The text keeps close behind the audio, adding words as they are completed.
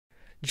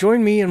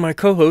Join me and my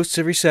co-hosts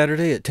every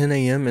Saturday at 10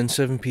 a.m. and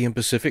 7 p.m.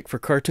 Pacific for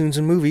cartoons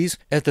and movies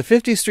at the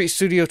 50th Street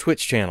Studio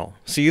Twitch channel.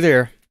 See you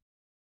there.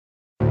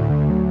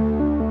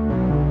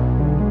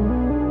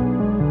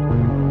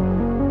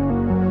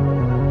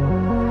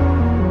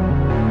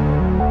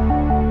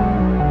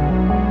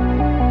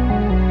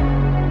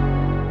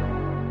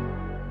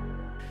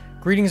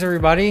 Greetings,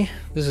 everybody.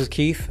 This is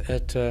Keith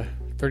at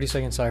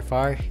 30-Second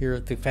Sci-Fi here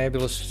at the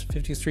fabulous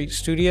 50th Street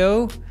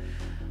Studio.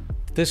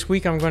 This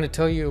week I'm going to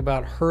tell you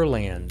about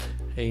Herland,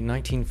 a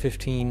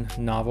 1915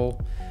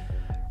 novel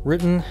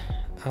written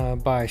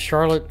by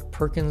Charlotte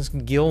Perkins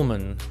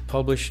Gilman,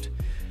 published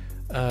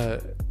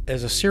as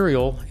a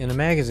serial in a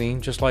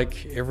magazine, just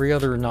like every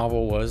other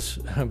novel was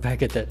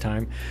back at that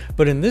time.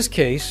 But in this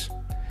case,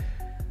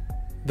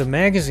 the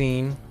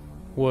magazine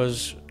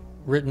was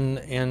written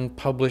and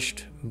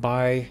published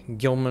by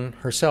Gilman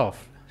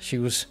herself. She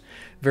was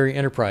very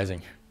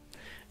enterprising.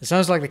 It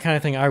sounds like the kind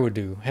of thing I would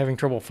do, having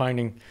trouble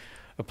finding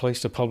a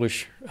place to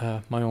publish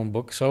my own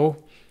book,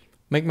 so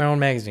make my own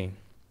magazine.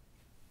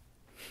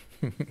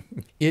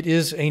 It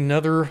is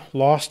another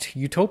lost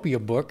utopia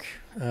book,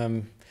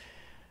 and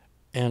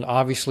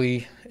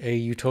obviously a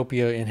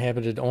utopia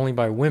inhabited only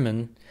by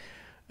women.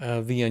 The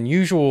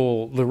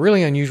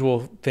really unusual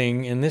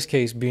thing in this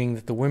case being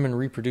that the women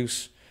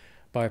reproduce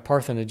by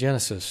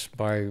parthenogenesis,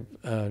 by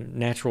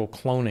natural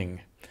cloning.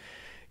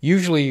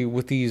 Usually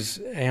with these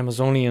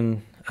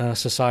Amazonian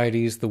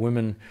societies, the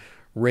women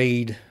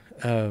raid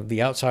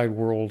the outside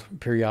world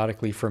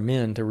periodically for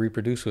men to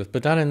reproduce with,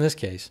 but not in this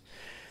case.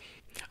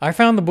 I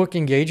found the book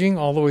engaging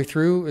all the way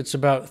through. It's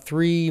about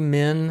three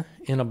men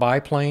in a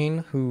biplane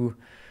who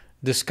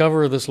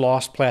discover this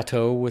lost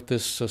plateau with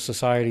this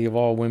society of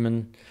all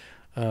women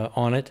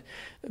on it.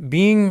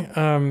 Being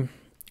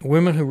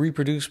women who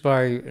reproduce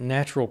by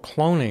natural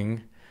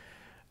cloning,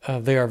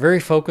 they are very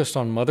focused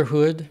on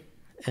motherhood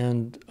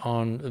and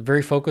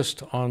very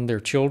focused on their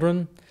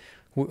children,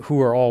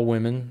 who are all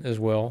women as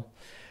well.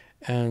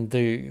 And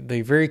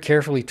they very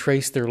carefully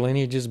trace their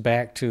lineages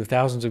back to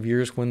thousands of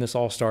years when this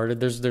all started.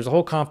 There's a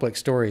whole complex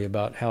story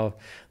about how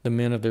the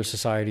men of their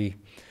society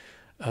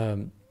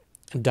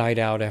died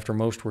out after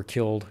most were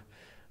killed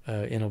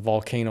in a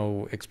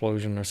volcano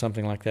explosion or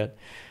something like that.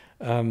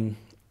 And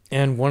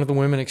one of the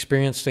women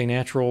experienced a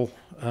natural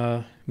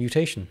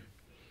mutation.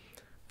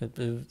 It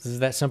is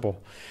that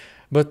simple.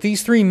 But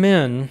these three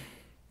men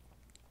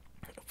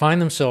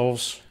find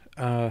themselves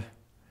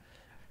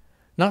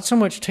not so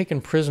much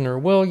taken prisoner.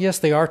 Well, yes,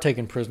 they are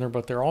taken prisoner,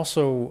 but they're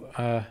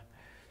also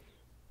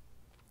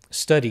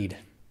studied.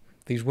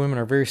 These women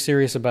are very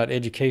serious about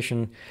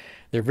education.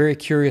 They're very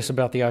curious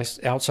about the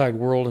outside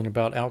world and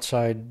about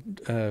outside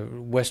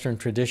Western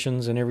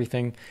traditions and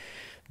everything.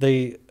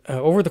 They,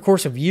 over the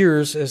course of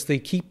years, as they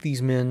keep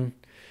these men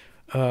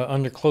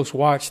under close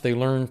watch, they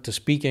learn to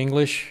speak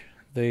English.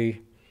 They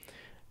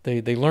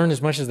learn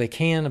as much as they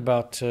can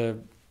about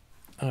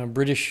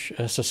British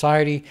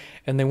society,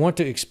 and they want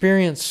to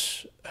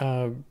experience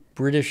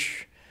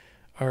British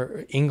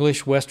or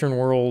English Western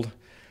world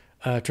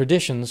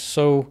traditions.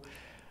 So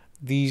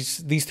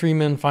these three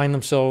men find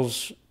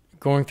themselves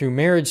going through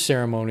marriage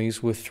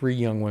ceremonies with three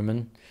young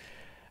women,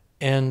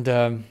 and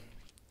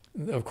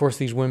of course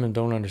these women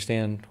don't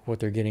understand what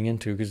they're getting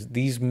into, because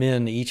these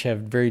men each have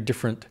very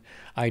different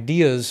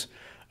ideas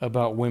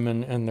about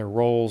women and their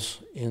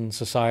roles in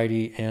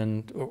society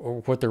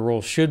or what their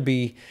roles should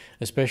be,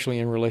 especially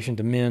in relation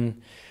to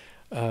men.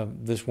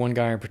 This one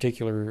guy in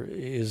particular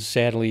is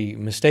sadly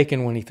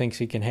mistaken when he thinks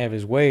he can have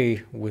his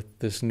way with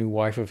this new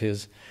wife of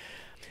his.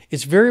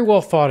 It's very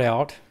well thought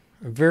out,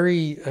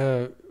 very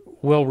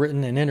well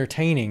written and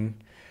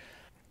entertaining.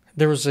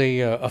 There was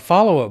a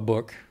follow-up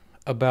book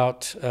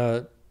about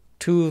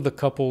two of the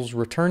couples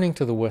returning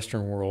to the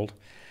Western world,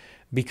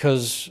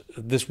 because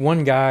this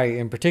one guy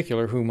in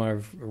particular, whom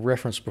I've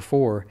referenced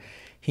before,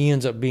 he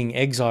ends up being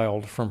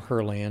exiled from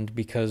Herland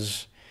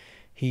because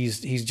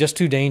he's just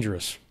too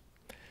dangerous.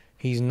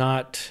 He's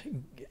not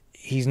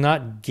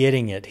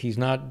getting it. He's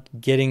not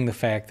getting the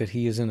fact that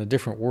he is in a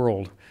different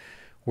world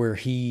where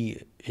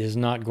he is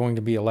not going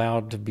to be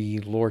allowed to be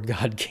Lord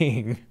God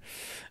King.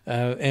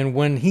 And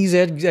when he's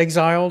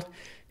exiled,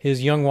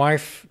 his young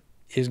wife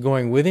is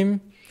going with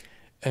him.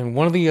 And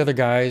one of the other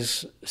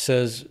guys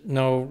says,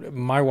 no,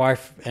 my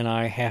wife and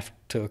I have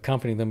to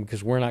accompany them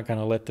because we're not going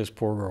to let this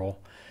poor girl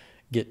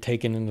get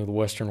taken into the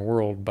Western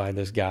world by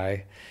this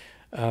guy.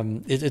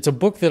 It's a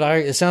book that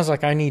it sounds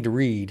like I need to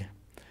read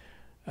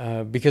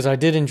because I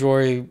did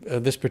enjoy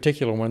this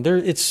particular one.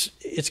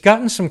 It's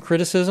gotten some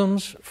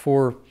criticisms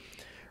for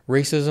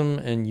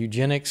racism and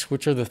eugenics,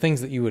 which are the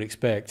things that you would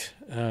expect,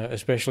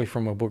 especially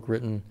from a book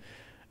written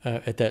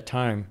at that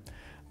time.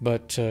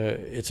 But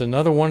it's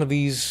another one of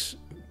these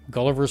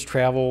Gulliver's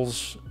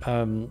Travels,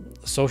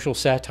 social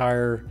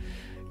satire,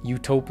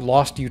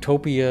 lost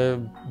utopia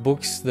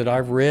books that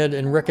I've read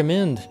and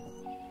recommend.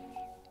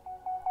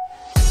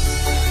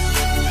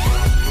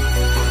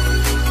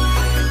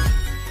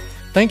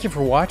 Thank you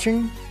for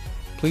watching.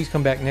 Please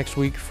come back next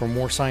week for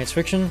more science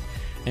fiction.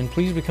 And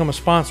please become a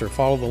sponsor.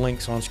 Follow the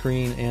links on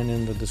screen and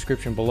in the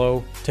description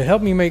below to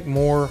help me make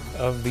more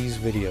of these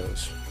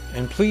videos.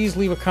 And please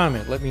leave a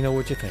comment. Let me know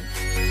what you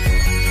think.